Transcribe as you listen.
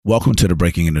Welcome to the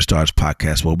Breaking Into Stars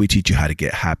podcast, where we teach you how to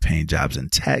get high-paying jobs in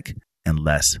tech in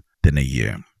less than a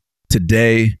year.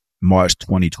 Today, March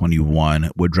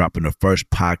 2021, we're dropping the first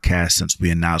podcast since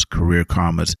we announced Career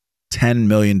Karma's $10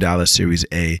 million Series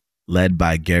A, led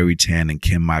by Gary Tan and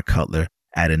Kim My Cutler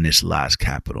at Initialize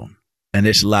Capital.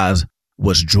 Initialize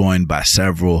was joined by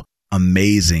several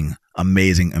amazing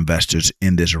investors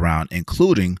in this round,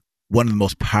 including one of the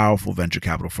most powerful venture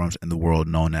capital firms in the world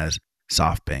known as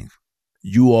SoftBank.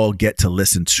 You all get to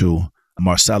listen to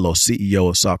Marcelo, CEO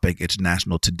of SoftBank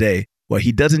International today, where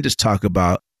he doesn't just talk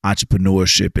about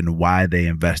entrepreneurship and why they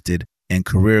invested in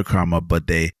Career Karma, but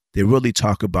they really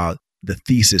talk about the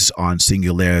thesis on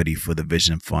singularity for the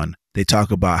Vision Fund. They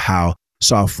talk about how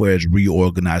software is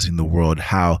reorganizing the world,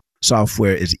 how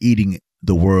software is eating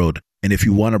the world. And if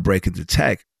you want to break into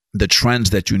tech, the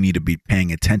trends that you need to be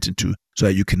paying attention to so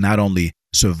that you can not only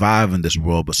survive in this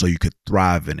world, but so you could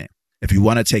thrive in it. If you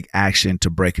want to take action to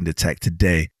break into tech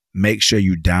today, make sure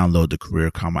you download the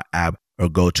Career Karma app or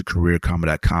go to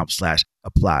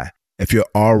careerkarma.com/apply. If you're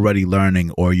already learning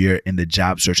or you're in the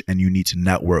job search and you need to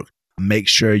network, make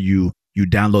sure you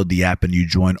download the app and you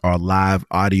join our live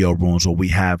audio rooms where we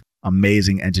have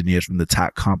amazing engineers from the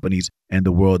top companies in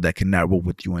the world that can network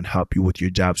with you and help you with your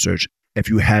job search. If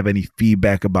you have any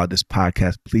feedback about this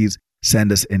podcast, please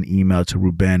send us an email to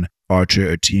Ruben,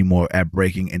 Archer, or Timur at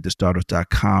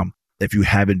breakingintostartups.com. If you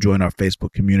haven't joined our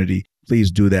Facebook community,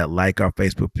 please do that. Like our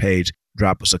Facebook page,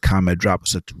 drop us a comment, drop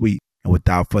us a tweet. And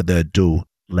without further ado,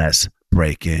 let's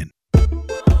break in.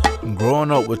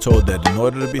 Growing up, we're told that in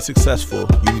order to be successful,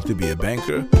 you need to be a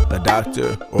banker, a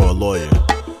doctor, or a lawyer.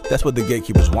 That's what the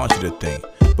gatekeepers want you to think.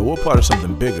 But we're part of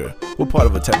something bigger. We're part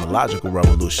of a technological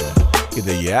revolution.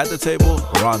 Either you're at the table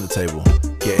or on the table.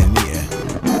 Get in the end.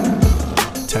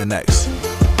 10X.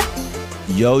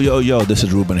 Yo, this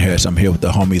is Ruben Harris. I'm here with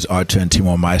the homies Archer and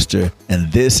Timur Meister,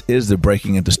 and this is the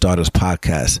Breaking Into Startups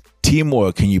podcast.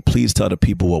 Timur, can you please tell the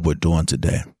people what we're doing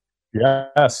today?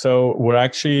 Yeah, so we're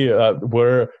actually,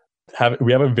 we have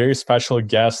a very special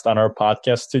guest on our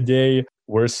podcast today.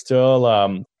 We're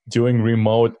still doing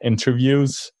remote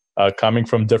interviews coming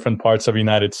from different parts of the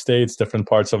United States, different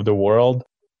parts of the world.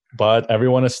 But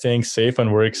everyone is staying safe,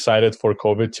 and we're excited for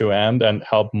COVID to end and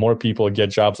help more people get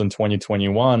jobs in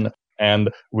 2021. And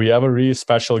we have a really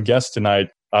special guest tonight.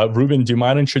 Ruben, do you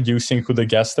mind introducing who the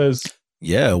guest is?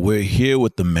 Yeah, we're here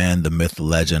with the man, the myth, the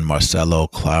legend, Marcelo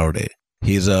Claure.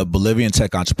 He's a Bolivian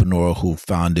tech entrepreneur who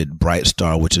founded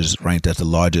Brightstar, which is ranked as the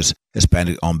largest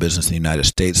Hispanic-owned business in the United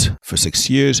States for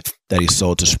 6 years, that he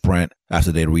sold to Sprint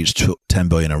after they reached $10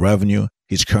 billion in revenue.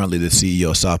 He's currently the CEO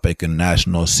of SoftBank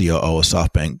International, COO of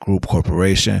SoftBank Group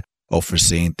Corporation,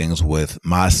 overseeing things with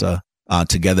Masa.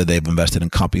 Together, they've invested in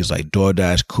companies like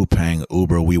DoorDash, Coupang,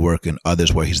 Uber, WeWork, and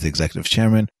others where he's the executive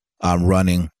chairman,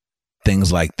 running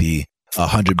things like the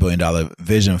 $100 billion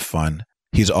Vision Fund.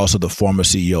 He's also the former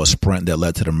CEO of Sprint that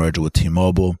led to the merger with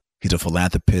T-Mobile. He's a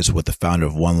philanthropist with the founder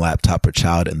of One Laptop Per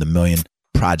Child and the Million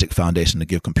Project Foundation to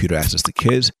give computer access to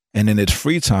kids. And in his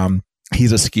free time,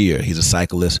 he's a skier, he's a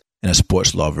cyclist, and a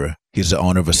sports lover. He's the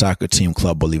owner of a soccer team,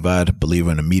 Club Bolivar,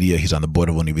 believer in the media. He's on the board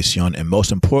of Univision. And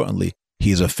most importantly,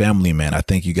 he's a family man. I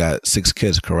think you got 6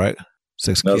 kids, correct?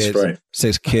 6 kids. That's right.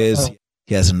 6 kids.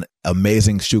 He has an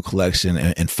amazing shoe collection.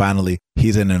 And finally,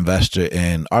 he's an investor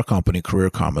in our company, Career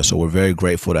Karma. So we're very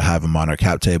grateful to have him on our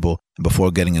cap table. And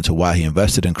before getting into why he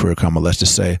invested in Career Karma, let's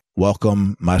just say,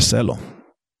 welcome, Marcelo.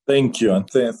 Thank you. And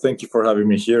thank you for having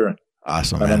me here.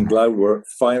 Awesome, and man. I'm glad we're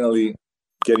finally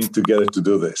getting together to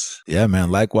do this. Yeah,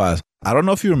 man. Likewise. I don't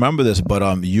know if you remember this,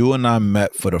 but you and I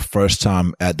met for the first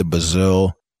time at the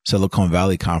Brazil Silicon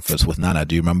Valley conference with Nana.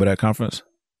 Do you remember that conference?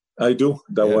 I do.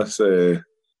 That was,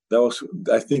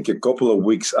 I think, a couple of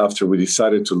weeks after we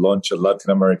decided to launch a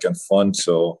Latin American fund.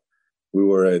 So we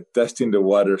were testing the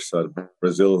waters at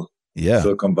Brazil,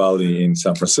 Silicon Valley in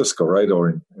San Francisco, right? Or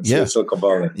in Silicon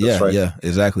Valley. That's right. Yeah,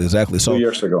 exactly. So 2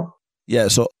 years ago. Yeah,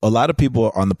 so a lot of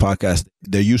people on the podcast,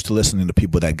 they're used to listening to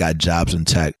people that got jobs in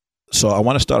tech. So I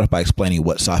want to start off by explaining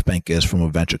what SoftBank is from a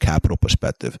venture capital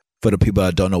perspective. For the people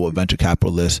that don't know what venture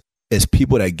capital is, it's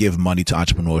people that give money to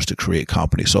entrepreneurs to create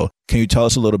companies. So can you tell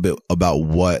us a little bit about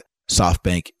what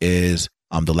SoftBank is,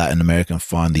 the Latin American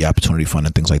Fund, the Opportunity Fund,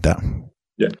 and things like that?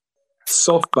 Yeah.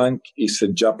 SoftBank is a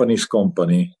Japanese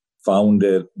company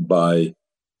founded by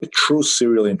a true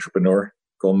serial entrepreneur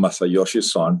called Masayoshi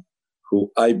Son, who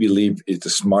I believe is the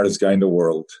smartest guy in the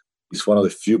world. He's one of the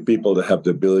few people that have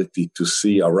the ability to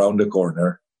see around the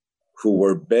corner, who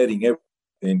were betting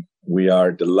everything. We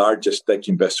are the largest tech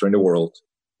investor in the world.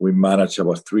 We manage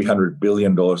about $300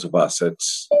 billion of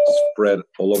assets spread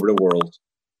all over the world.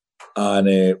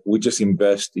 And we just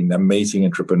invest in amazing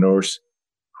entrepreneurs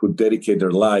who dedicate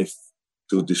their life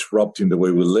to disrupting the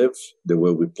way we live, the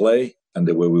way we play, and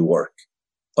the way we work.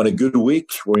 On a good week,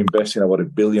 we're investing about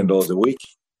 $1 billion a week.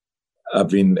 I've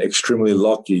been extremely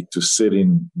lucky to sit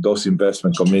in those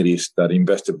investment committees that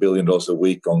invest $1 billion a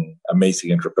week on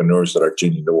amazing entrepreneurs that are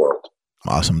changing the world.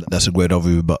 Awesome. That's a great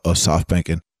overview of SoftBank.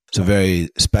 And it's a very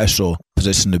special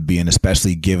position to be in,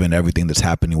 especially given everything that's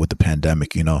happening with the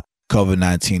pandemic. You know,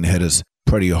 COVID-19 hit us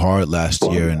pretty hard last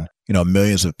year, and, you know,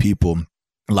 millions of people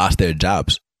lost their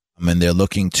jobs. I mean, they're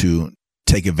looking to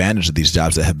take advantage of these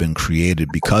jobs that have been created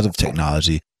because of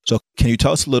technology. So can you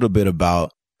tell us a little bit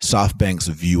about SoftBank's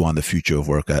view on the future of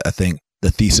work? I think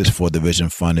the thesis for the Vision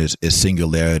Fund is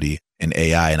singularity in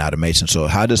AI and automation. So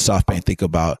how does SoftBank think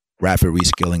about rapid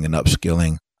reskilling and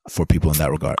upskilling for people in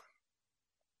that regard?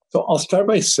 So I'll start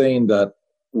by saying that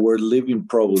we're living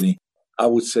probably, I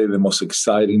would say, the most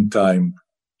exciting time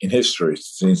in history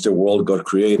since the world got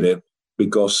created,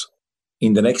 because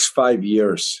in the next 5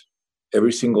 years,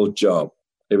 every single job,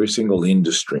 every single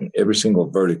industry, every single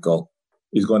vertical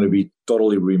is going to be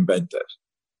totally reinvented.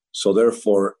 So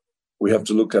therefore, we have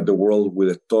to look at the world with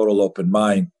a total open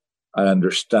mind and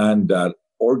understand that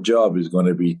our job is going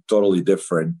to be totally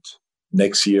different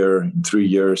next year, in 3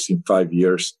 years, in 5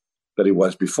 years than it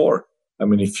was before. I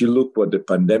mean, if you look what the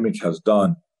pandemic has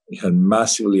done, it had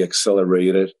massively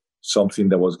accelerated something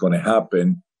that was going to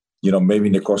happen, you know, maybe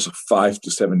in the course of 5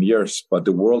 to 7 years, but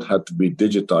the world had to be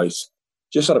digitized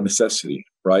just out of necessity,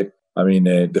 right? I mean,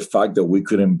 the fact that we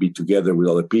couldn't be together with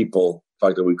other people, the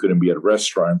fact that we couldn't be at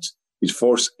restaurants, it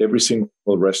forced every single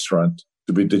restaurant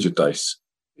to be digitized.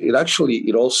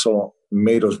 It also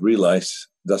made us realize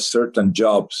that certain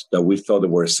jobs that we thought that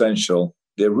were essential,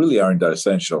 they really aren't that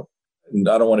essential. And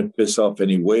I don't want to piss off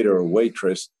any waiter or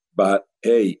waitress, but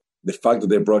hey, the fact that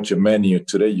they brought your menu,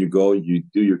 today you go, you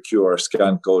do your QR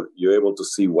scan code, you're able to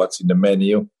see what's in the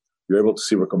menu, you're able to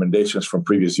see recommendations from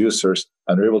previous users,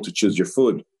 and you're able to choose your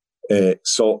food.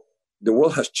 So the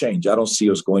world has changed. I don't see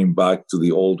us going back to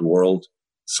the old world.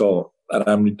 So, and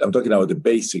I'm talking about the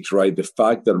basics, right? The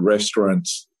fact that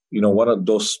restaurants, you know, one of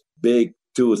those big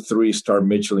 2 or 3 star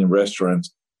Michelin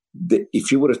restaurants,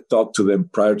 if you would have talked to them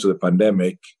prior to the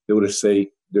pandemic, they would have said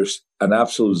there's an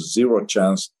absolute zero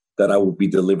chance that I would be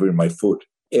delivering my food.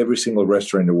 Every single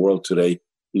restaurant in the world today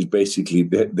is basically,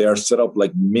 they are set up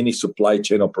like mini supply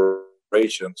chain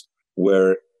operations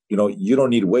where, you know, you don't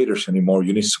need waiters anymore.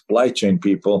 You need supply chain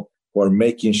people who are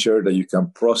making sure that you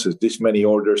can process this many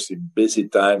orders in busy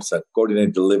times and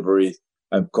coordinate delivery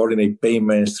and coordinate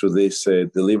payments through these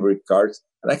delivery cards.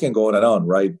 And I can go on and on,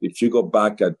 right? If you go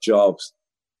back at jobs,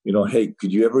 you know, hey,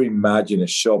 could you ever imagine a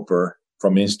shopper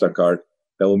from Instacart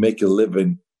that will make a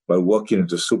living by walking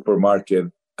into a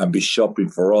supermarket and be shopping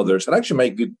for others and actually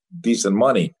make good, decent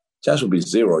money? Chance would be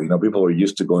zero. You know, people are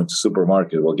used to going to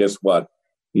supermarket. Well, guess what?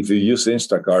 If you use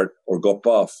Instacart or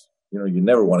GoPuff, you know, you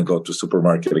never want to go to a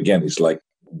supermarket again. It's like,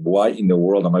 why in the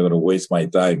world am I going to waste my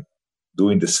time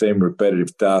doing the same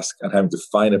repetitive task and having to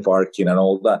find a parking and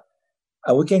all that?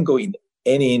 And we can go in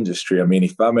any industry. I mean,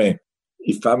 if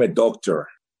I'm a doctor,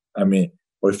 I mean,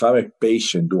 or if I'm a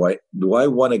patient, do I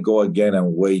want to go again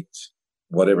and wait,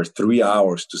 3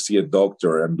 hours to see a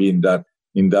doctor and be in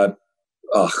that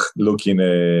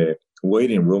looking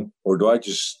waiting room? Or do I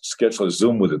just schedule a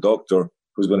Zoom with a doctor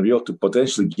who's going to be able to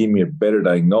potentially give me a better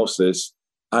diagnosis?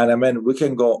 And I mean, we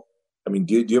can go, I mean,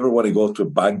 do you ever want to go to a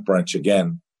bank branch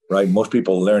again, right? Most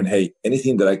people learn, hey,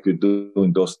 anything that I could do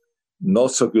in those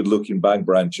not so good looking bank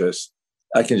branches,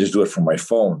 I can just do it from my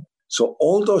phone. So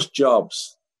all those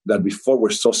jobs that before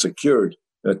were so secured,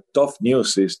 the tough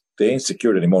news is they ain't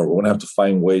secured anymore. We're going to have to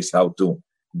find ways how to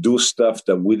do stuff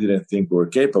that we didn't think we were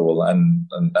capable. And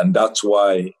that's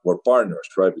why we're partners,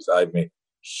 right? Because I'm a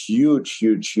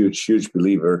huge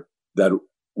believer that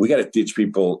we got to teach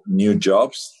people new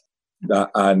jobs.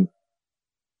 And,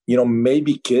 you know,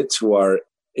 maybe kids who are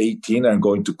 18 and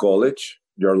going to college,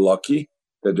 you're lucky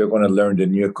that they're going to learn the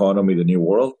new economy, the new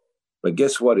world. But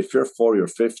guess what? If you're 40 or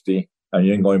 50 and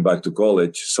you ain't going back to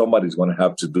college, somebody's going to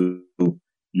have to do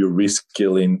your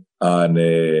reskilling and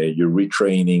your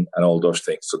retraining and all those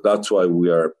things. So that's why we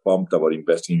are pumped about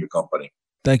investing in your company.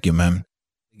 Thank you, man.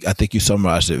 I think you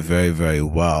summarized it very, very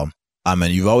well. I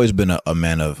mean, you've always been a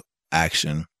man of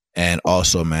action and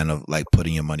also a man of like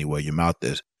putting your money where your mouth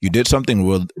is. You did something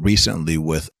real recently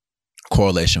with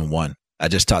Correlation One. I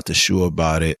just talked to Shu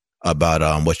about it,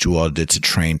 about what you all did to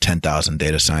train 10,000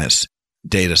 data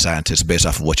scientists based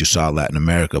off of what you saw in Latin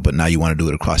America, but now you want to do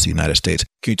it across the United States.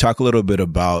 Can you talk a little bit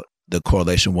about the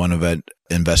Correlation One event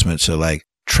investment to like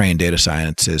train data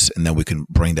scientists, and then we can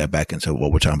bring that back into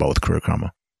what we're talking about with Career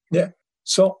Karma? Yeah.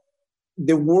 So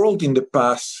the world in the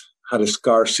past had a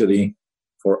scarcity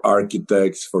for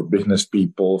architects, for business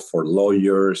people, for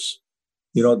lawyers.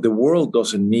 The world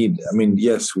doesn't need,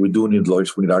 yes, we do need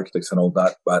lawyers, we need architects and all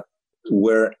that, but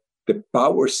where the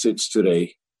power sits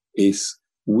today is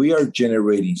we are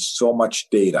generating so much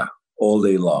data all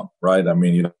day long, right?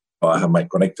 I have my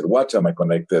connected watch, I have my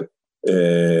connected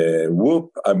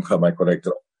Whoop, I have my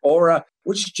connected Aura,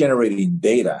 which is generating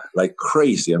data like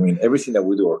crazy. Everything that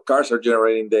we do, our cars are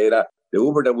generating data, the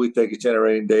Uber that we take is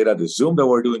generating data, the Zoom that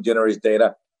we're doing generates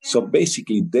data. So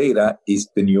basically, data is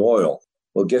the new oil.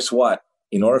 Well, guess what?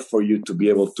 In order for you to be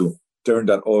able to turn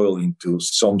that oil into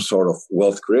some sort of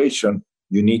wealth creation,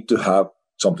 you need to have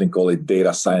something called a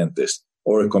data scientist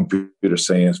or a computer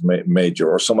science major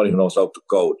or somebody who knows how to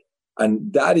code.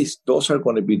 And those are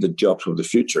going to be the jobs of the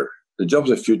future. The jobs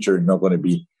of the future are not going to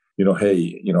be,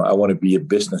 I want to be a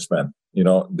businessman.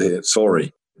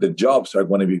 The jobs are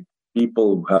going to be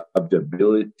people who have the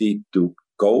ability to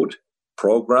code,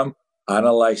 program,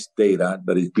 analyze data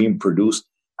that is being produced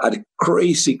at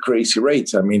crazy, crazy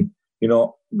rates.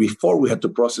 Before we had to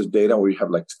process data, we have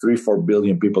like 3-4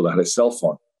 billion people that had a cell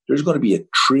phone. There's going to be 1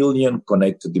 trillion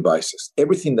connected devices.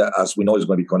 Everything that, as we know, is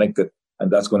going to be connected,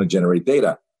 and that's going to generate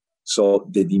data. So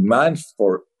the demand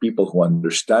for people who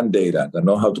understand data, that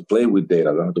know how to play with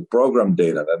data, that know how to program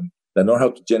data, that know how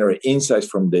to generate insights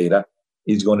from data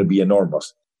is going to be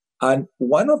enormous. And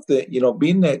one of the,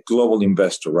 being a global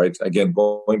investor, right? Again,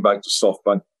 going back to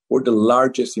SoftBank, we're the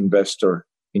largest investor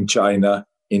in China,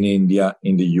 in India,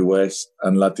 in the US,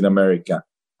 and Latin America.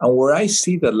 And where I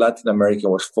see that Latin America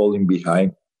was falling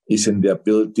behind is in the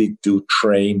ability to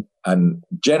train and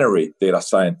generate data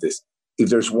scientists. If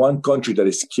there's one country that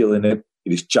is killing it,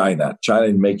 it is China. China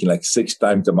is making like 6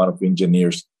 times the amount of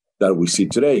engineers that we see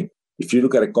today. If you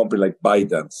look at a company like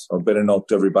ByteDance, or better known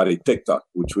to everybody, TikTok,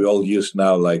 which we all use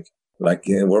now, like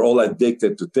we're all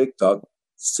addicted to TikTok,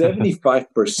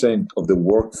 75% of the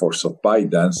workforce of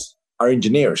ByteDance are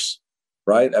engineers,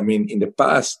 right? In the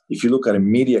past, if you look at a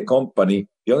media company,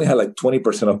 you only had like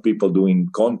 20% of people doing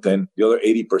content. The other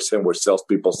 80% were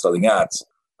salespeople selling ads.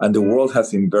 And the world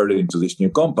has inverted into these new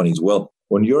companies. Well,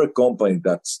 when you're a company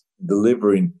that's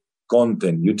delivering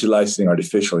content, utilizing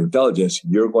artificial intelligence,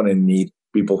 you're going to need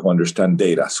people who understand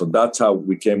data. So that's how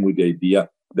we came with the idea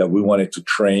that we wanted to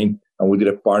train, and we did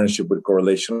a partnership with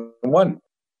Correlation One.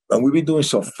 And we've been doing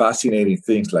some fascinating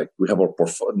things, like we have our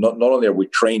portfolio. Not only are we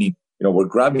training,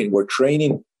 we're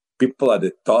training people at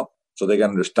the top so they can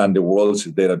understand the world is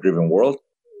a data-driven world.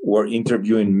 We're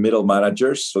interviewing middle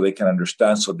managers so they can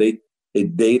understand, a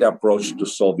data approach to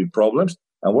solving problems.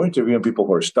 And we're interviewing people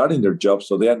who are starting their jobs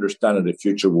so they understand that the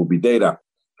future will be data.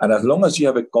 And as long as you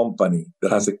have a company that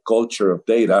has a culture of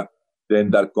data,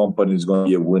 then that company is going to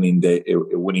be a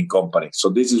winning company. So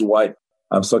this is why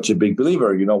I'm such a big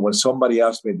believer. When somebody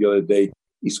asked me the other day,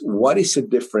 what is the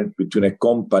difference between a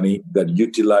company that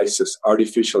utilizes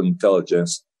artificial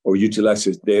intelligence or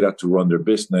utilizes data to run their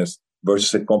business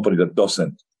versus a company that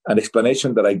doesn't? An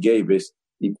explanation that I gave is,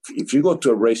 if you go to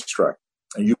a racetrack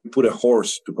and you put a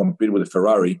horse to compete with a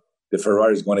Ferrari, the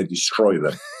Ferrari is going to destroy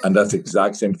them. And that's the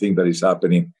exact same thing that is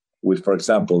happening with, for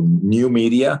example, new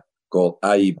media called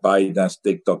i.e. ByteDance,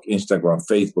 TikTok, Instagram,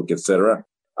 Facebook, etc.,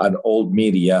 and old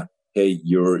media. Hey,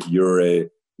 your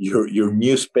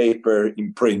newspaper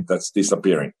in print that's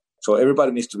disappearing. So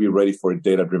everybody needs to be ready for a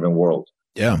data-driven world.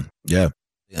 Yeah.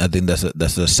 I think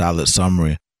that's a solid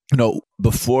summary.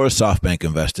 Before SoftBank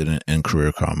invested in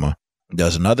Career Karma,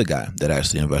 there's another guy that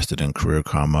actually invested in Career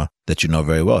Karma that you know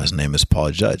very well. His name is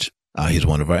Paul Judge. He's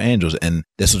one of our angels. And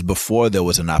this was before there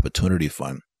was an opportunity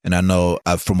fund. And I know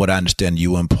from what I understand,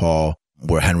 you and Paul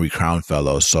were Henry Crown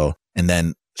Fellows. And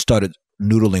then started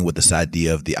noodling with this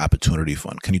idea of the opportunity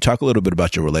fund. Can you talk a little bit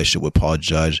about your relationship with Paul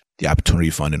Judge, the opportunity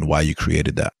fund, and why you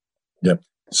created that? Yeah.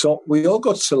 So we all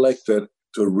got selected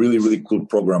to a really, really cool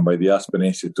program by the Aspen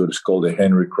Institute. It's called the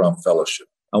Henry Crown Fellowship.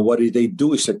 And what they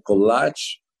do is a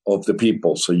collage of the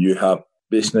people. So you have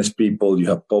business people, you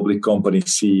have public company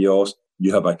CEOs,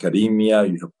 you have academia,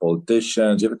 you have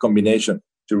politicians, you have a combination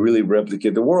to really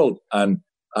replicate the world. And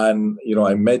I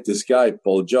met this guy,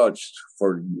 Paul Judge.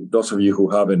 For those of you who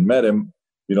haven't met him,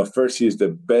 first, he's the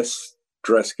best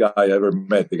dressed guy I ever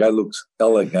met. The guy looks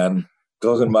elegant.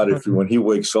 Doesn't matter when he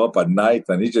wakes up at night,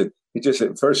 and he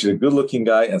just first, he's a good looking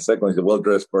guy, and second, he's a well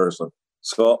dressed person.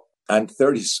 So, and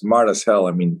third, he's smart as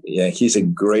hell. He's a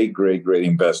great, great, great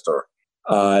investor.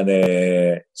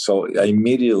 And so I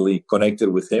immediately connected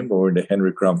with him. We were in the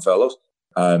Henry Crown Fellows,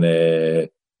 and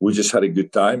we just had a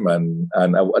good time. And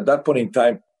at that point in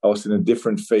time, I was in a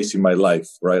different phase in my life,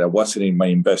 right? I wasn't my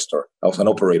investor. I was an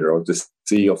operator. I was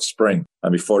the CEO of Spring.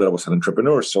 And before that, I was an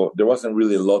entrepreneur. So there wasn't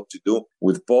really a lot to do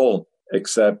with Paul,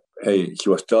 except he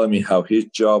was telling me how his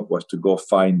job was to go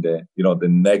find the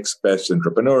next best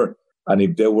entrepreneur. And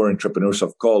if they were entrepreneurs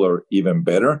of color, even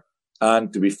better.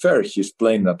 And to be fair, he's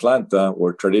playing in Atlanta,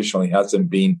 where traditionally hasn't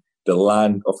been the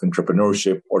land of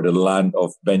entrepreneurship or the land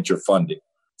of venture funding.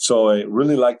 So I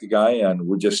really liked the guy, and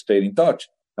we just stayed in touch.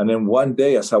 And then one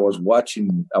day, as I was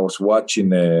watching, I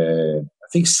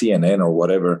think CNN or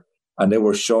whatever, and they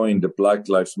were showing the Black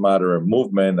Lives Matter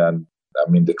movement, and I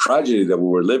mean the tragedy that we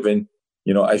were living.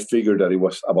 I figured that it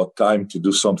was about time to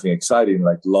do something exciting,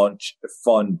 like launch a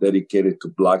fund dedicated to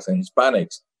Blacks and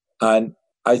Hispanics. And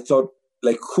I thought,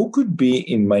 like, who could be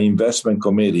in my investment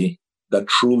committee that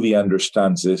truly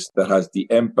understands this, that has the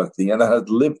empathy, and that has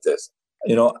lived this?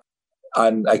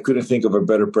 And I couldn't think of a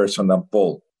better person than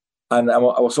Paul. And I'm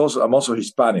also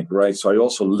Hispanic, right? So I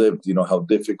also lived, how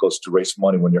difficult it is to raise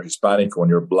money when you're Hispanic, when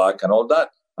you're Black, and all that.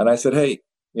 And I said, hey,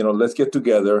 let's get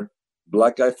together.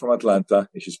 Black guy from Atlanta,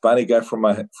 a Hispanic guy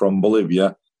from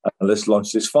Bolivia, and let's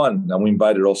launch this fund. And we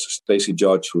invited also Stacy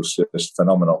Judge, who's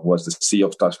phenomenal, who was the CEO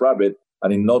of TaskRabbit.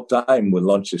 And in no time, we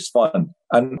launched this fund.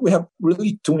 And we have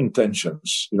really two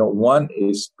intentions. One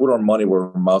is put our money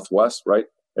where our mouth was, right?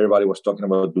 Everybody was talking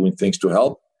about doing things to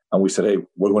help. And we said, hey,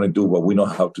 we're going to do what we know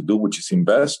how to do, which is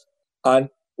invest. And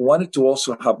wanted to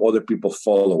also have other people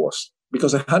follow us.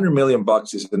 Because $100 million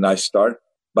is a nice start,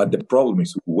 but the problem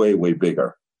is way, way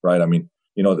bigger, right? I mean,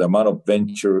 the amount of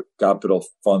venture capital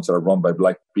funds that are run by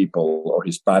Black people or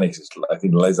Hispanics is, I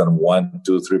think, less than 1%,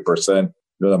 2%, 3%.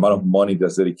 The amount of money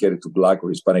that's dedicated to Black or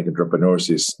Hispanic entrepreneurs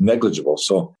is negligible.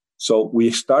 So we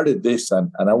started this,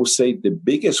 and I would say the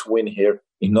biggest win here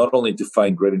is not only to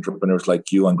find great entrepreneurs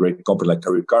like you and great companies like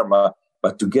Career Karma,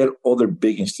 but to get other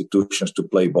big institutions to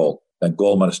play ball. And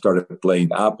Goldman started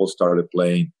playing, Apple started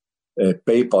playing,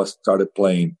 PayPal started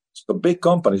playing. So big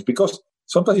companies, because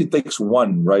sometimes it takes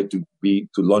one, right, to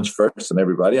launch first and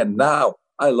everybody. And now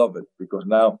I love it, because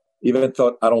now, even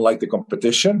though I don't like the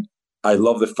competition, I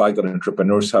love the fact that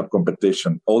entrepreneurs have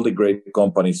competition. All the great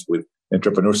companies with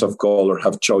entrepreneurs of color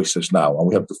have choices now, and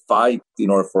we have to fight in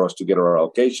order for us to get our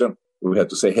allocation. We have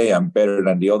to say, hey, I'm better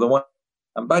than the other one.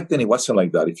 And back then, it wasn't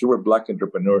like that. If you were a Black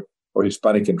entrepreneur or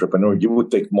Hispanic entrepreneur, you would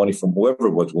take money from whoever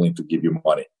was willing to give you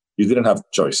money. You didn't have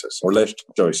choices or less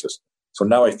choices. So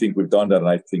now I think we've done that, and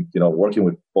I think, working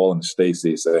with Paul and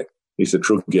Stacey is a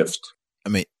true gift. I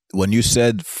mean, when you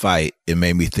said fight, it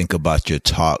made me think about your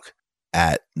talk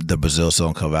at the Brazil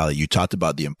Silicon Valley. You talked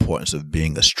about the importance of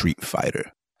being a street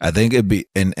fighter. I think it'd be,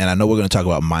 and I know we're going to talk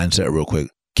about mindset real quick.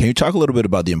 Can you talk a little bit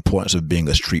about the importance of being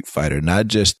a street fighter, not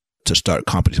just to start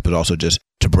companies, but also just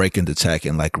to break into tech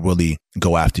and like really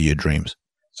go after your dreams?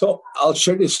 So I'll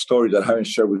share this story that I haven't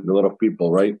shared with a lot of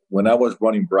people, right? When I was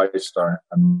running Brightstar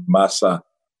and Masa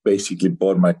basically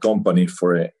bought my company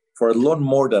for a lot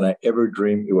more than I ever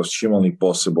dreamed it was humanly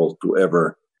possible to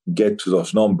ever get to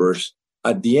those numbers.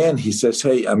 At the end, he says,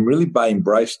 hey, I'm really buying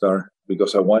Brightstar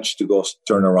because I want you to go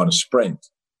turn around a Sprint.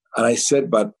 And I said,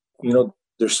 but,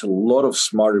 there's a lot of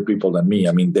smarter people than me.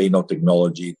 I mean, they know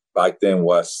technology. Back then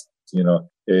was,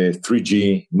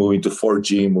 3G, moving to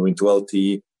 4G, moving to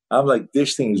LTE. I'm like,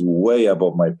 this thing is way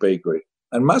above my pay grade.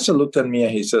 And Masa looked at me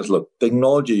and he says, look,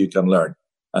 technology you can learn.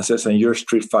 And says, and you're a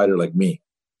street fighter like me.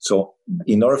 So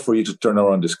in order for you to turn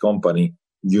around this company,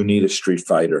 you need a street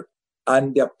fighter.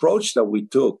 And the approach that we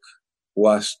took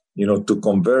was, to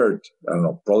convert, I don't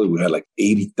know, probably we had like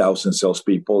 80,000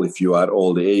 salespeople if you add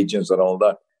all the agents and all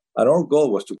that. And our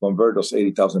goal was to convert those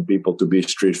 80,000 people to be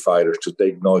street fighters, to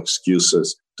take no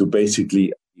excuses, to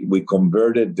basically, we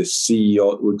converted the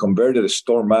CEO, we converted a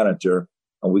store manager,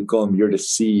 and we call him, you're the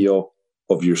CEO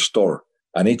of your store.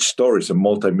 And each store is a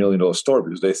multi-million-dollar store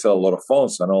because they sell a lot of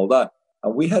phones and all that.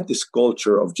 And we had this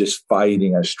culture of just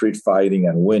fighting and street fighting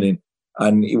and winning.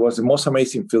 And it was the most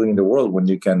amazing feeling in the world when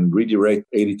you can redirect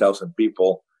 80,000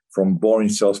 people from boring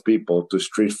salespeople to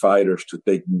street fighters to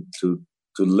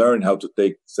learn how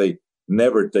to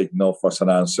never take no for an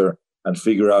answer, and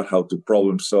figure out how to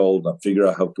problem solve, and figure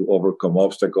out how to overcome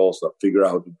obstacles, and figure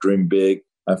out how to dream big,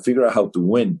 and figure out how to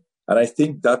win. And I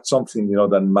think that's something,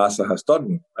 that Masa has taught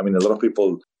me. I mean, a lot of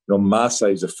people,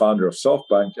 Masa is the founder of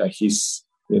SoftBank, and he's,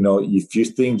 if you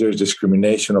think there's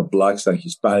discrimination of Blacks and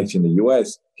Hispanics in the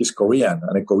US, he's Korean,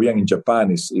 and a Korean in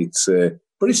Japan it's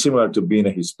pretty similar to being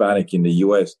a Hispanic in the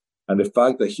US. And the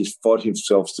fact that he's fought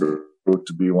himself through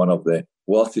to be one of the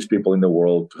wealthiest people in the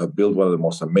world, to have built one of the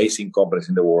most amazing companies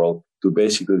in the world, to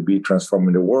basically be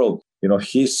transforming the world.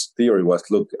 His theory was,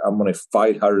 look, I'm going to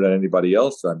fight harder than anybody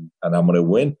else, and I'm going to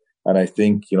win. And I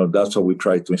think, that's what we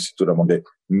try to institute among the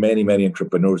many, many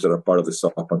entrepreneurs that are part of the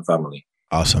SoftBank family.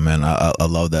 Awesome, man. I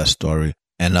love that story.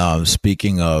 And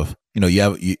speaking of, you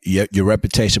have your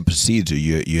reputation precedes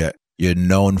you. You're you're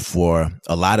known for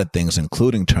a lot of things,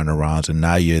 including turnarounds, and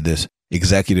now you're this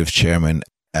executive chairman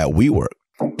at WeWork,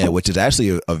 which is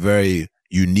actually a very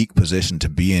unique position to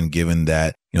be in, given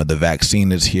that, the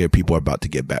vaccine is here. People are about to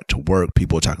get back to work.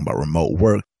 People are talking about remote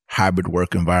work, hybrid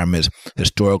work environments.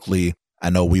 Historically, I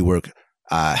know WeWork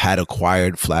had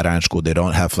acquired Flatiron School. They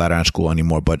don't have Flatiron School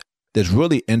anymore, but there's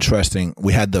really interesting.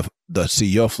 We had the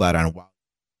CEO of Flatiron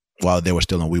while they were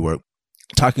still in WeWork,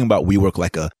 talking about WeWork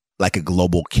like a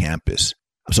global campus.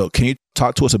 So can you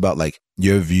talk to us about like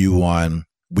your view on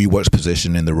WeWork's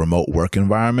position in the remote work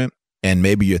environment, and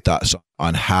maybe your thoughts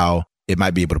on how it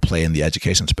might be able to play in the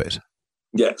education space?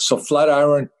 Yeah. So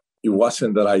Flatiron, it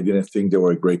wasn't that I didn't think they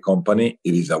were a great company.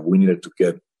 It is that we needed to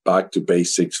get back to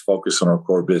basics, focus on our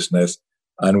core business,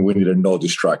 and we needed no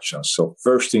distractions. So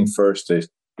first thing first is,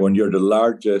 when you're the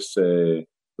largest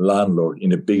landlord in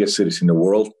the biggest cities in the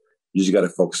world, you just got to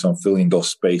focus on filling those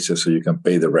spaces so you can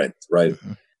pay the rent, right?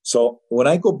 Mm-hmm. So when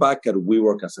I go back at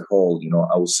WeWork as a whole,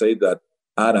 I would say that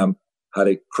Adam had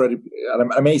an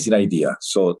amazing idea.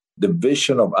 So the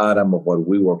vision of Adam of what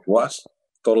WeWork was,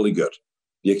 totally good.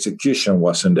 The execution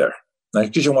wasn't there. The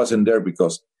execution wasn't there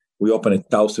because we opened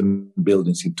 1,000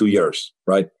 buildings in 2 years,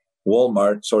 right?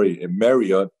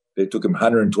 Marriott, they took them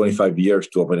 125 years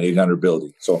to open 800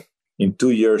 buildings. So in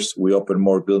 2 years, we opened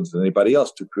more buildings than anybody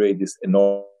else to create this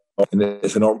enormous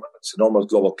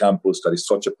global campus that is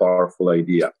such a powerful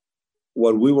idea.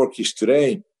 What WeWork is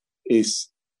today is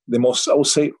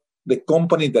the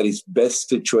company that is best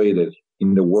situated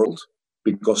in the world,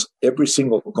 because every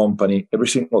single company, every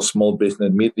single small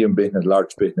business, medium business,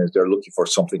 large business, they're looking for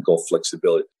something called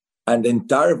flexibility. And the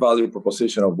entire value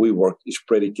proposition of WeWork is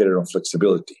predicated on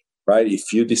flexibility, right?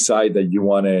 If you decide that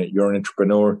you're an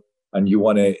entrepreneur and you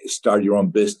want to start your own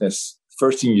business,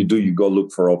 first thing you do, you go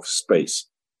look for office space.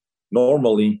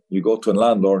 Normally, you go to a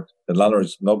landlord. The landlord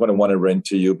is not going to want to rent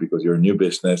to you because you're a new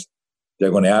business.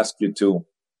 They're going to ask you to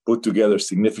put together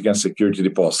significant security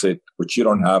deposit, which you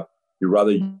don't have. You'd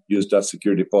rather use that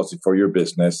security deposit for your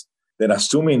business. Then,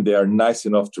 assuming they are nice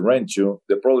enough to rent you,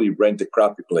 they probably rent the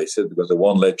crappy places because they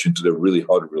won't let you into the really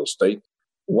hot real estate.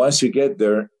 Once you get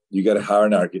there, you got to hire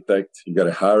an architect. You got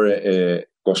to hire a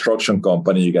construction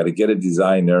company. You got to get a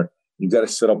designer. You got to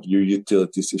set up your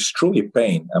utilities. It's truly a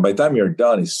pain. And by the time you're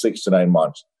done, it's 6 to 9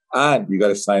 months. And you got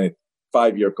to sign a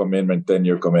 5-year commitment,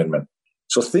 10-year commitment.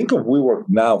 So think of WeWork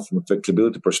now from a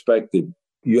flexibility perspective.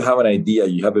 You have an idea,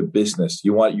 you have a business,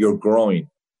 you're growing.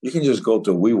 You can just go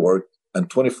to WeWork, and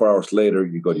 24 hours later,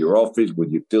 you go to your office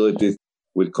with utilities,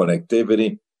 with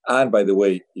connectivity. And by the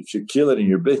way, if you kill it in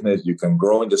your business, you can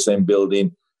grow in the same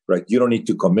building, right? You don't need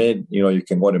to commit. You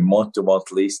can go on a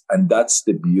month-to-month lease. And that's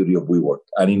the beauty of WeWork.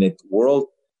 And in a world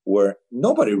where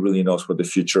nobody really knows what the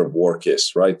future of work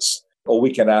is, right? All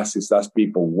we can ask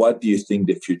people, what do you think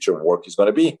the future of work is going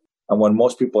to be? And what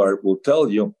most people will tell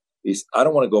you is, I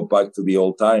don't want to go back to the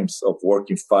old times of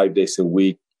working 5 days a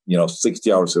week,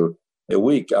 60 hours a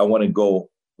week. I want to go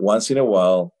once in a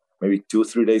while, maybe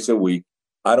 2-3 days a week.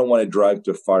 I don't want to drive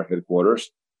to a far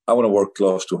headquarters. I want to work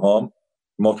close to home.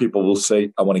 Most people will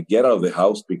say, I want to get out of the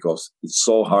house because it's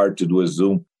so hard to do a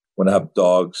Zoom when I have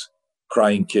dogs,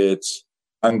 crying kids,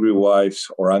 angry wives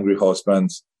or angry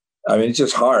husbands. I mean, it's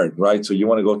just hard, right? So you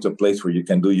want to go to a place where you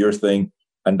can do your thing.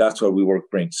 And that's what WeWork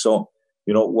brings. So,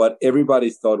 what everybody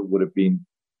thought would have been,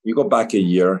 you go back a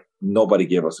year, nobody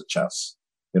gave us a chance.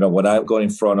 When I go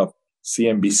in front of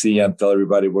CNBC and tell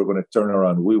everybody we're going to turn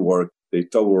around WeWork, they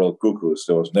thought we were all cuckoos.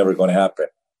 So it was never going to happen.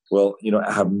 Well,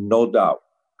 I have no doubt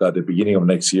that at the beginning of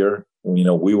next year,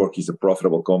 WeWork is a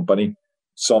profitable company.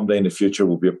 Someday in the future,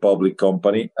 we'll be a public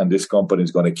company, and this company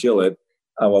is going to kill it.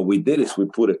 And what we did is we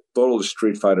put a total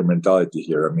Street Fighter mentality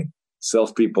here. I mean,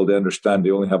 salespeople, they understand they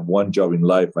only have one job in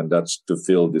life, and that's to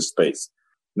fill this space.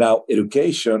 Now,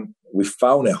 education, we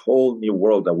found a whole new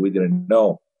world that we didn't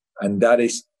know. And that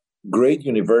is, great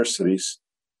universities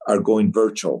are going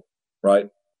virtual, right?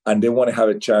 And they want to have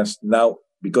a chance now,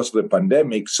 because of the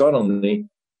pandemic, suddenly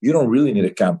you don't really need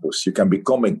a campus. You can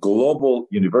become a global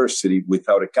university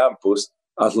without a campus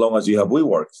as long as you have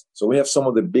WeWork. So we have some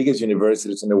of the biggest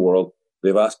universities in the world.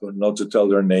 They've asked me not to tell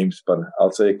their names, but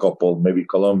I'll say a couple, maybe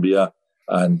Columbia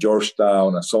and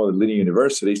Georgetown and some of the leading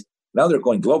universities. Now they're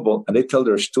going global, and they tell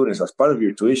their students, as part of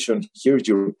your tuition, here's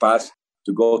your pass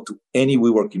to go to any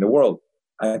WeWork in the world.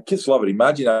 And kids love it.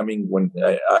 Imagine, when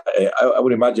I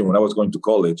would imagine when I was going to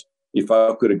college, if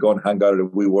I could have gone hang out at a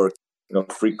WeWork,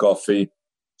 free coffee,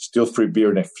 still free beer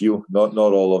in a few, not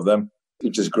all of them,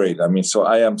 which is great. So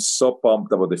I am so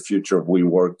pumped about the future of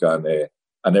WeWork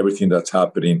and everything that's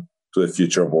happening to the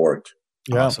future of work.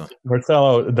 Yeah, awesome.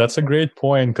 Marcelo, that's a great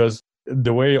point, because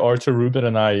the way Artur Rubin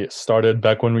and I started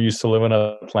back when we used to live in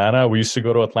Atlanta, we used to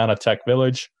go to Atlanta Tech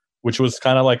Village, which was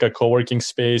kind of like a co-working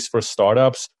space for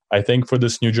startups. I think for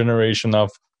this new generation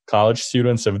of college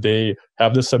students, if they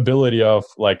have this ability of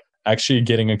like actually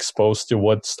getting exposed to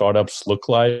what startups look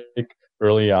like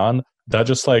early on, that's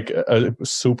just like a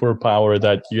superpower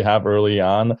that you have early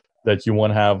on that you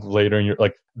won't have later in your,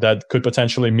 like, that could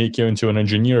potentially make you into an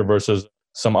engineer versus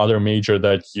some other major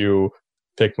that you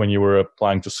picked when you were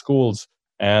applying to schools.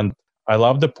 And I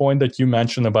love the point that you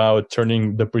mentioned about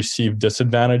turning the perceived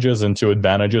disadvantages into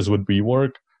advantages with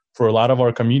WeWork. For a lot of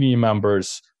our community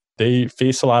members, they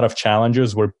face a lot of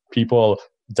challenges where people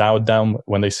doubt them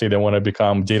when they say they want to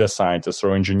become data scientists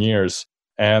or engineers.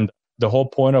 And the whole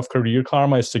point of Career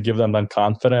Karma is to give them that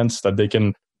confidence that they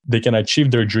can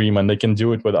achieve their dream and they can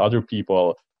do it with other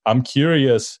people. I'm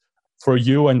curious for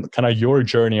you and kind of your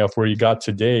journey of where you got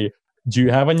today. Do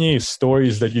you have any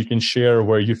stories that you can share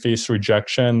where you face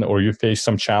rejection or you face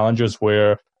some challenges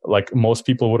where like most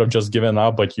people would have just given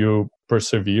up, but you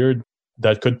persevered,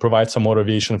 that could provide some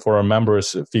motivation for our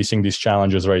members facing these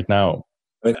challenges right now?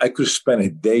 I mean, I could spend a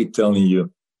day telling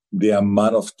you the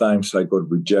amount of times I got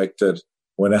rejected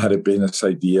when I had a business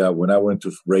idea, when I went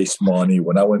to raise money,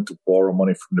 when I went to borrow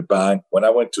money from the bank, when I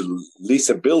went to lease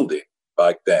a building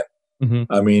back then. Mm-hmm.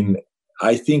 I mean,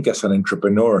 I think as an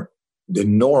entrepreneur, the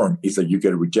norm is that you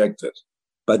get rejected.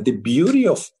 But the beauty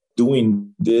of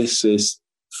doing this is,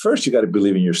 first, you got to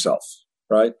believe in yourself,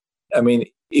 right? I mean,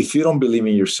 if you don't believe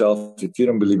in yourself, if you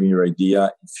don't believe in your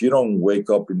idea, if you don't wake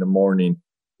up in the morning,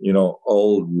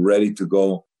 all ready to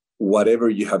go, whatever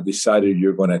you have decided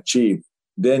you're going to achieve,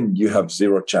 then you have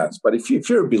zero chance. But if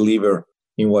you're a believer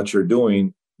in what you're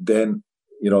doing, then,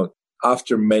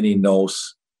 after many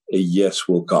no's, a yes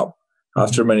will come. Mm-hmm.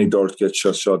 After many doors get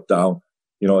shut down,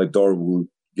 a door will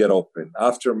get open.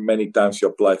 After many times you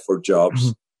apply for jobs,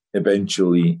 mm-hmm.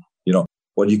 eventually,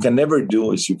 what you can never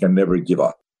do is you can never give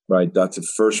up, right? That's the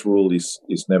first rule is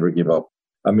never give up.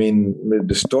 I mean,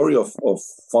 the story of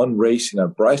fundraising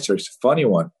at Brightstar is a funny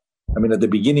one. I mean, at the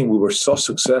beginning, we were so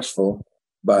successful,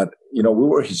 but, we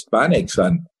were Hispanics.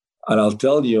 And I'll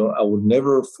tell you, I will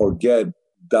never forget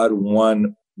that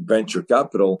one venture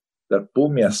capital that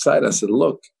pulled me aside and said,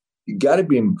 look, you got to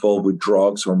be involved with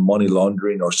drugs or money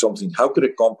laundering or something. How could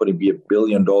a company be $1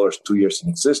 billion 2 years in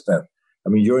existence? I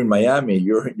mean, you're in Miami,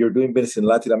 you're doing business in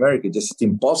Latin America. Just it's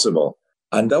impossible.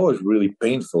 And that was really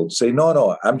painful to say,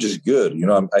 no, I'm just good.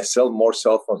 I sell more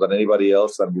cell phones than anybody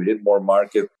else and we hit more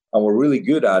market and we're really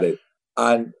good at it.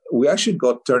 And we actually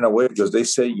got turned away because they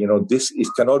say, this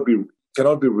cannot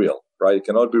be real, right? It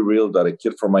cannot be real that a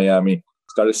kid from Miami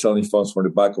started selling phones from the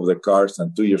back of their cars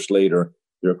and 2 years later,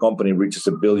 their company reaches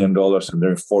 $1 billion and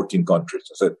they're in 14 countries.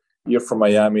 I said, you're from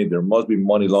Miami. There must be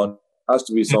money laundering. Has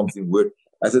to be something weird.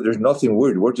 I said, there's nothing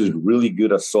weird. We're just really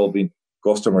good at solving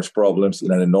customers' problems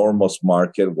in an enormous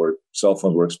market where cell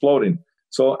phones were exploding.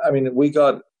 So, I mean, we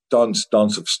got tons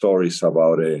of stories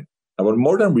about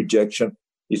more than rejection.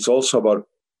 It's also about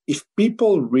if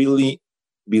people really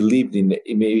believed in it,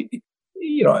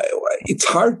 it's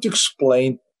hard to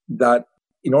explain that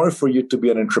in order for you to be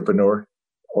an entrepreneur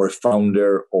or a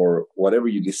founder or whatever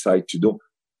you decide to do,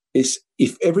 is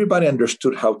if everybody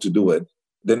understood how to do it,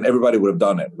 then everybody would have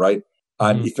done it, right?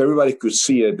 And if everybody could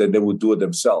see it, then they would do it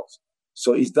themselves.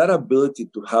 So it's that ability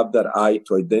to have that eye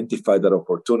to identify that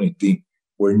opportunity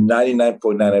where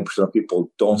 99.99% of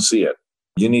people don't see it.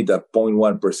 You need that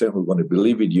 0.1% who's going to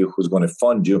believe in you, who's going to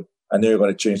fund you, and then you're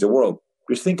going to change the world.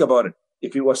 Because think about it.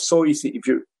 If it was so easy,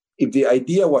 if the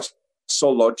idea was so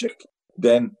logic,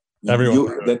 then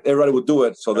everybody would do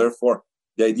it. So therefore,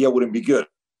 the idea wouldn't be good.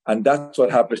 And that's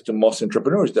what happens to most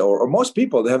entrepreneurs or most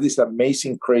people. They have this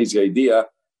amazing, crazy idea,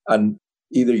 and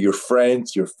either your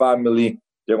friends, your family,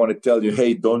 they're going to tell you,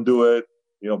 hey, don't do it.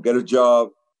 Get a job.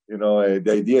 The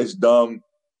idea is dumb.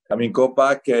 I mean, go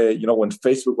back, when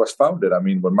Facebook was founded. I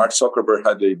mean, when Mark Zuckerberg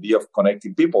had the idea of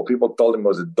connecting people told him it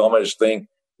was the dumbest thing.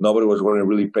 Nobody was going to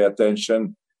really pay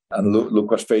attention. And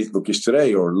look what Facebook is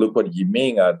today. Or look what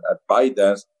Yiming at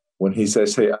ByteDance, when he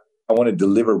says, hey, I want to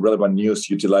deliver relevant news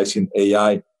utilizing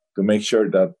AI to make sure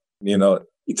that,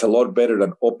 it's a lot better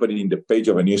than opening the page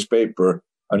of a newspaper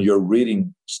and you're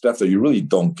reading stuff that you really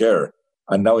don't care.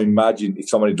 And now imagine if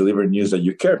somebody delivered news that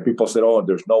you care. People said, oh,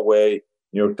 there's no way.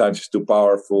 New York Times is too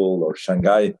powerful, or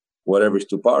Shanghai, whatever is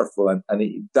too powerful. And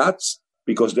that's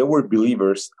because they were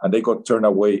believers and they got turned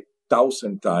away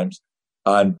 1,000 times,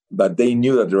 and that they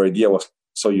knew that their idea was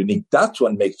so unique. That's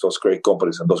what makes those great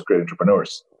companies and those great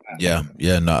entrepreneurs. Yeah.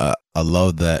 No, I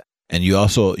love that. And you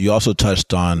also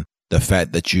touched on the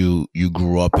fact that you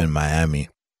grew up in Miami.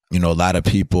 A lot of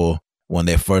people, when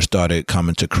they first started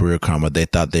coming to Career Karma, they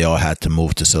thought they all had to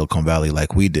move to Silicon Valley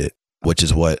like we did, which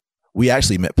is what we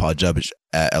actually met Paul Jubbage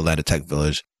at Atlanta Tech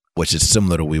Village, which is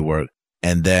similar to WeWork.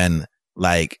 And then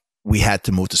like we had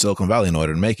to move to Silicon Valley in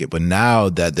order to make it. But now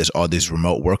that there's all these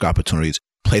remote work opportunities,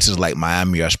 places like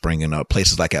Miami are springing up,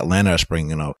 places like Atlanta are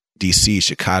springing up, DC,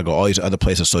 Chicago, all these other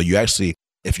places. So you actually,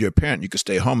 if you're a parent, you can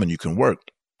stay home and you can work.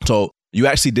 So you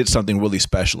actually did something really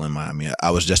special in Miami.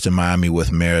 I was just in Miami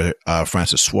with Mayor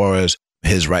Francis Suarez.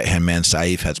 His right-hand man,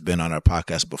 Saif, has been on our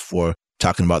podcast before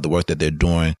talking about the work that they're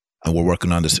doing. And we're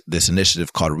working on this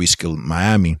initiative called Reskill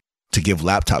Miami to give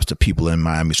laptops to people in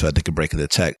Miami so that they can break into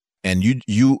tech. And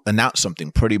you announced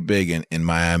something pretty big in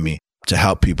Miami to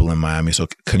help people in Miami. So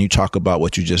can you talk about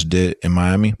what you just did in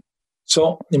Miami?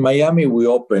 So in Miami, we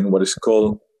opened what is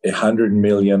called $100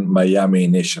 million Miami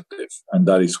initiative. And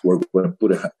that is where we're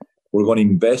going to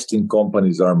invest in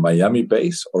companies that are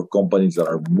Miami-based or companies that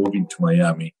are moving to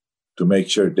Miami to make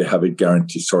sure they have a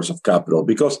guaranteed source of capital.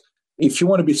 Because if you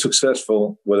want to be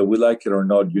successful, whether we like it or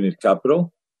not, you need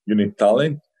capital, you need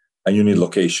talent, and you need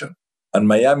location. And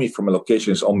Miami from a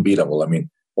location is unbeatable. I mean,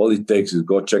 all it takes is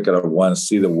go check it out once,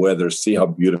 see the weather, see how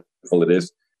beautiful it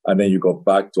is. And then you go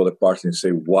back to other parts and say,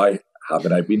 why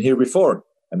haven't I been here before?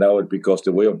 And that was because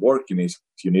the way of working is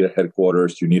you need a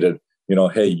headquarters, you need a,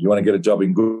 hey, you want to get a job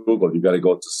in Google, you got to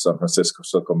go to San Francisco,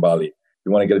 Silicon Valley.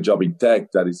 You want to get a job in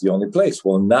tech, that is the only place.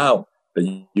 Well, now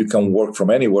that you can work from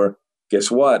anywhere,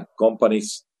 guess what?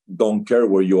 Companies don't care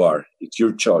where you are. It's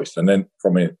your choice. And then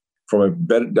from a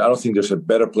better, I don't think there's a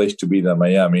better place to be than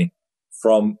Miami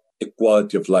from a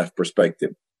quality of life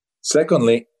perspective.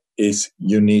 Secondly, is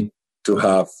you need to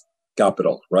have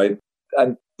capital, right?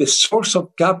 And the source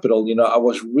of capital, I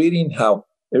was reading how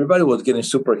everybody was getting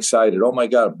super excited. Oh my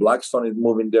God, Blackstone is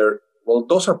moving there. Well,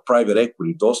 those are private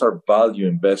equity. Those are value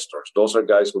investors. Those are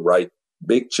guys who write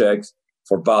big checks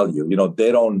for value.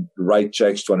 They don't write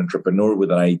checks to an entrepreneur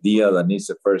with an idea that needs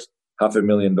the first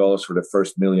 $500,000 for the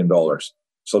first $1 million.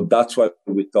 So that's why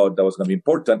we thought that was going to be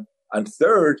important. And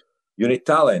third, you need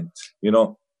talent.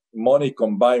 Money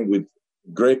combined with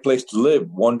great place to live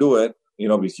won't do it,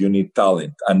 because you need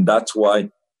talent. And that's why,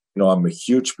 I'm a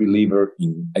huge believer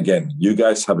in, again, you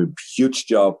guys have a huge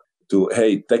job to,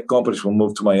 hey, tech companies will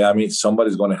move to Miami.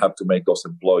 Somebody's going to have to make those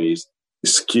employees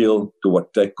skilled to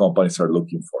what tech companies are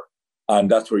looking for.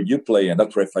 And that's where you play. And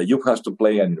that's where FIU has to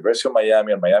play, and University of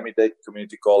Miami and Miami-Dade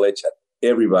Community College and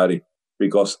everybody,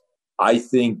 because I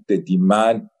think the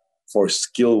demand for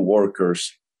skilled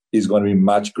workers is going to be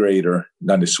much greater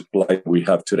than the supply we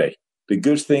have today. The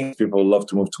good thing, people love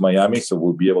to move to Miami, so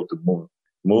we'll be able to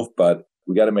move, but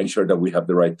we got to make sure that we have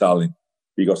the right talent,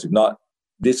 because if not,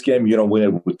 this game, you don't win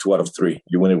it with 2 out of 3.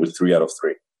 You win it with 3 out of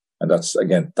 3. And that's,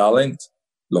 again, talent,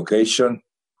 location,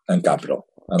 and capital.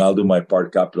 And I'll do my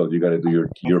part capital. You got to do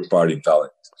your part in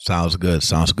talent. Sounds good.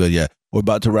 Yeah. We're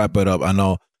about to wrap it up. I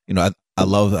know, I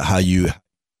love how you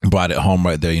brought it home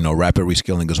right there. Rapid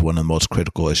reskilling is one of the most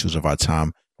critical issues of our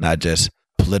time, not just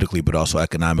politically, but also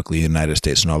economically in the United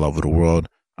States and all over the world.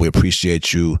 We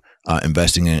appreciate you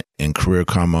investing in Career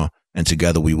Karma, and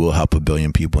together we will help 1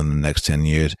 billion people in the next 10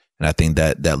 years. And I think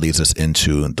that leads us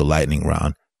into the lightning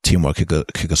round. Timur,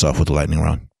 kick us off with the lightning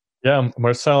round. Yeah,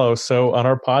 Marcelo. So on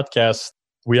our podcast,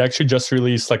 we actually just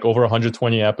released over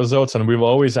 120 episodes, and we've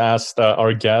always asked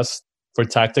our guests for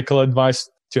tactical advice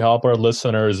to help our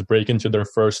listeners break into their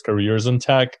first careers in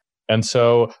tech. And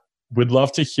so we'd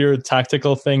love to hear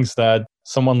tactical things that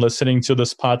someone listening to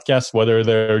this podcast, whether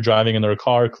they're driving in their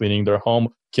car, cleaning their home,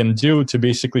 can do to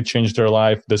basically change their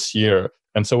life this year.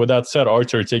 And so with that said,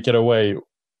 Artur, take it away.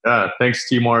 Yeah, thanks,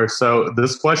 Timur. So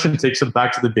this question takes it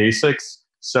back to the basics.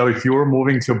 So if you were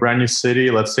moving to a brand new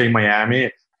city, let's say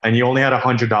Miami, and you only had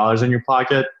 $100 in your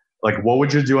pocket, what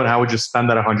would you do and how would you spend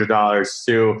that $100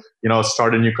 to,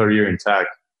 start a new career in tech?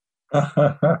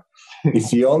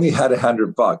 If you only had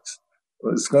 $100,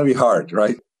 it's going to be hard,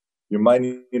 right? You might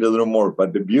need a little more.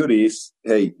 But the beauty is,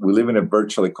 hey, we live in a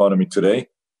virtual economy today.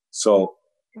 So,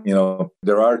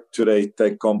 there are today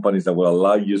tech companies that will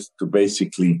allow you to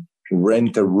basically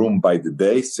rent a room by the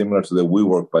day, similar to the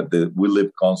WeWork, but the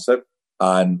WeLive concept.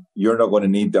 And you're not going to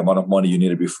need the amount of money you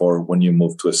needed before when you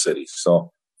move to a city.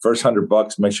 So first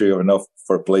 $100, make sure you have enough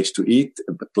for a place to eat,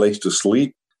 a place to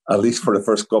sleep, at least for the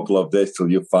first couple of days till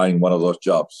you find one of those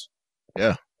jobs.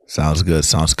 Yeah. Sounds good.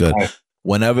 Right.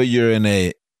 Whenever you're in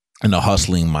a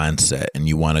hustling mindset and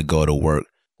you want to go to work,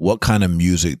 what kind of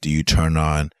music do you turn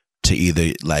on to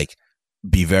either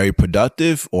be very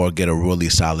productive or get a really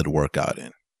solid workout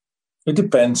in? It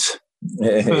depends.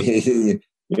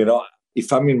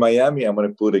 If I'm in Miami, I'm going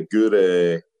to put a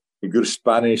good good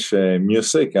Spanish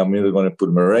music. I'm either going to put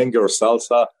merengue or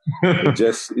salsa. It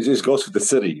just goes with the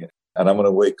city. And I'm going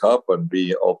to wake up and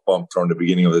be all pumped from the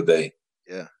beginning of the day.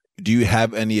 Yeah. Do you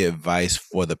have any advice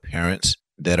for the parents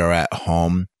that are at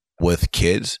home with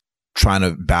kids trying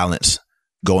to balance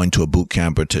going to a boot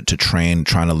camp or to train,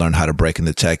 trying to learn how to break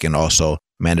into tech and also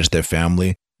manage their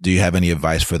family? Do you have any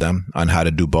advice for them on how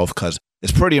to do both? Because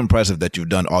it's pretty impressive that you've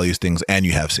done all these things and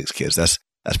you have 6 kids. That's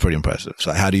pretty impressive.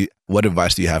 So what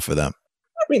advice do you have for them?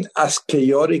 I mean, as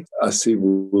chaotic as it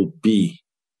will be,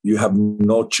 you have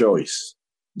no choice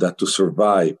that to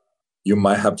survive, you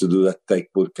might have to do that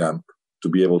tech boot camp to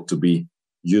be able to be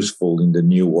useful in the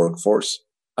new workforce.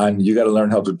 And you got to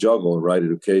learn how to juggle, right?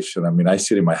 Education. I mean, I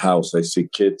sit in my house, I see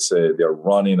kids, they're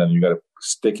running and you got to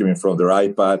stick them in front of their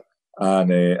iPad.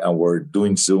 And we're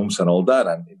doing Zooms and all that.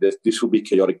 And this will be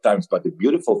chaotic times. But the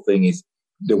beautiful thing is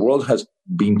the world has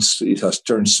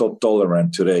turned so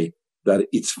tolerant today that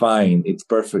it's fine. It's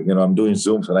perfect. You know, I'm doing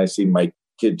Zooms and I see my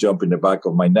kid jump in the back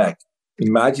of my neck.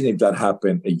 Imagine if that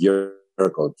happened a year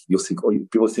ago. You'll think,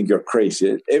 people think you're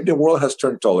crazy. If the world has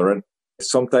turned tolerant,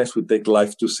 sometimes we take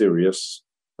life too serious,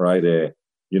 right?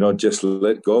 Just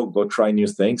let go try new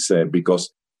things.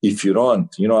 Because if you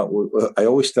don't, I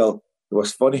always tell, it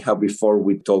was funny how before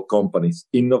we told companies,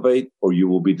 innovate or you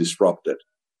will be disrupted.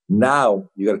 Now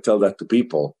you got to tell that to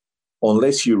people.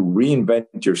 Unless you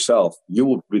reinvent yourself, you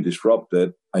will be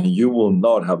disrupted and you will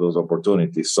not have those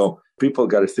opportunities. So people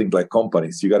got to think like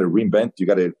companies. You got to reinvent, you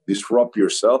got to disrupt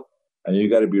yourself, and you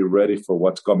got to be ready for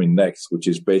what's coming next, which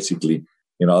is basically,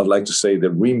 I'd like to say the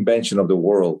reinvention of the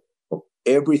world of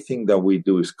everything that we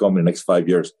do is coming in the next 5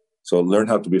 years. So learn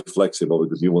how to be flexible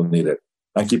because you will need it.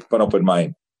 And keep an open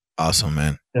mind. Awesome,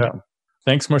 man. Yeah.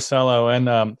 Thanks, Marcelo.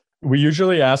 And we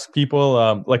usually ask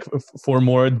people for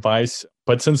more advice.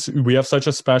 But since we have such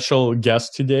a special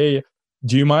guest today,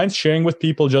 do you mind sharing with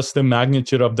people just the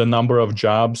magnitude of the number of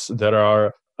jobs that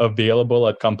are available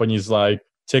at companies like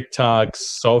TikTok,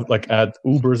 at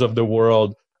Ubers of the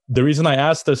world? The reason I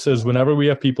ask this is whenever we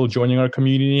have people joining our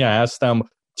community, I ask them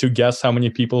to guess how many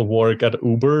people work at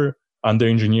Uber on the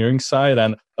engineering side.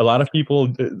 And a lot of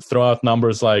people throw out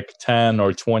numbers like 10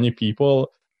 or 20 people,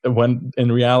 when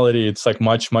in reality, it's like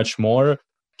much, much more.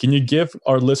 Can you give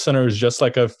our listeners just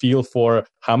like a feel for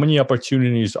how many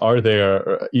opportunities are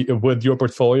there with your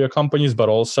portfolio companies, but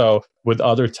also with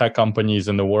other tech companies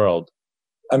in the world?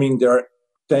 I mean, there are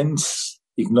tens,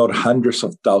 if not hundreds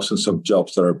of thousands of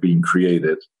jobs that are being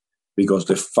created because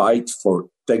the fight for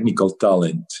technical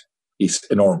talent is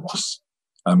enormous.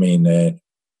 I mean,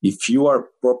 if you are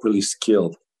properly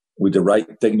skilled with the right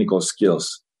technical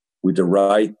skills, with the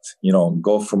right,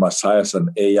 go from as high as an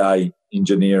AI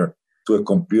engineer to a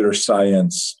computer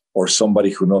science or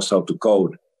somebody who knows how to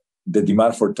code, the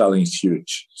demand for talent is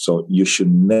huge. So you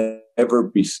should never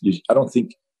be, I don't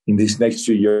think in these next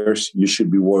few years, you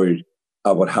should be worried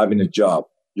about having a job.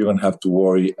 You're going to have to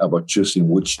worry about choosing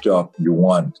which job you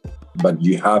want, but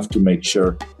you have to make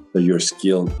sure that you're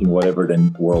skilled in whatever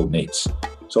the world needs.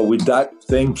 So with that,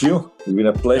 thank you. It's been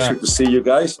a pleasure to see you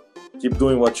guys. Keep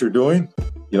doing what you're doing.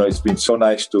 It's been so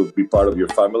nice to be part of your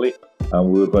family, and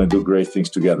we're going to do great things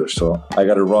together. So I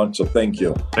got to run. So thank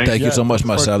you. Thank you so much,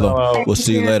 Marcelo. We'll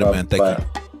see you later, man. Thank you.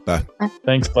 Bye.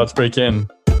 Thanks. Let's break in.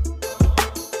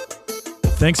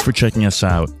 Thanks for checking us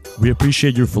out. We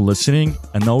appreciate you for listening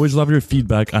and always love your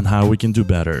feedback on how we can do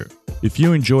better. If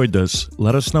you enjoyed this,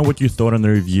 let us know what you thought in the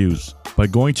reviews by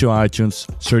going to iTunes,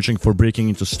 searching for Breaking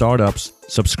Into Startups,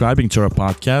 subscribing to our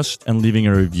podcast, and leaving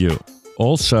a review.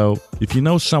 Also, if you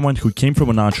know someone who came from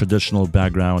a non-traditional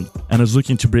background and is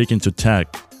looking to break into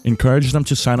tech, encourage them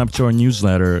to sign up to our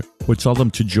newsletter or tell them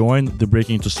to join the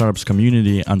Breaking Into Startups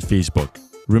community on Facebook.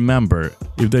 Remember,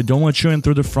 if they don't let you in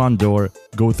through the front door,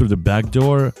 go through the back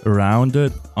door, around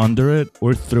it, under it,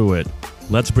 or through it.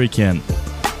 Let's break in.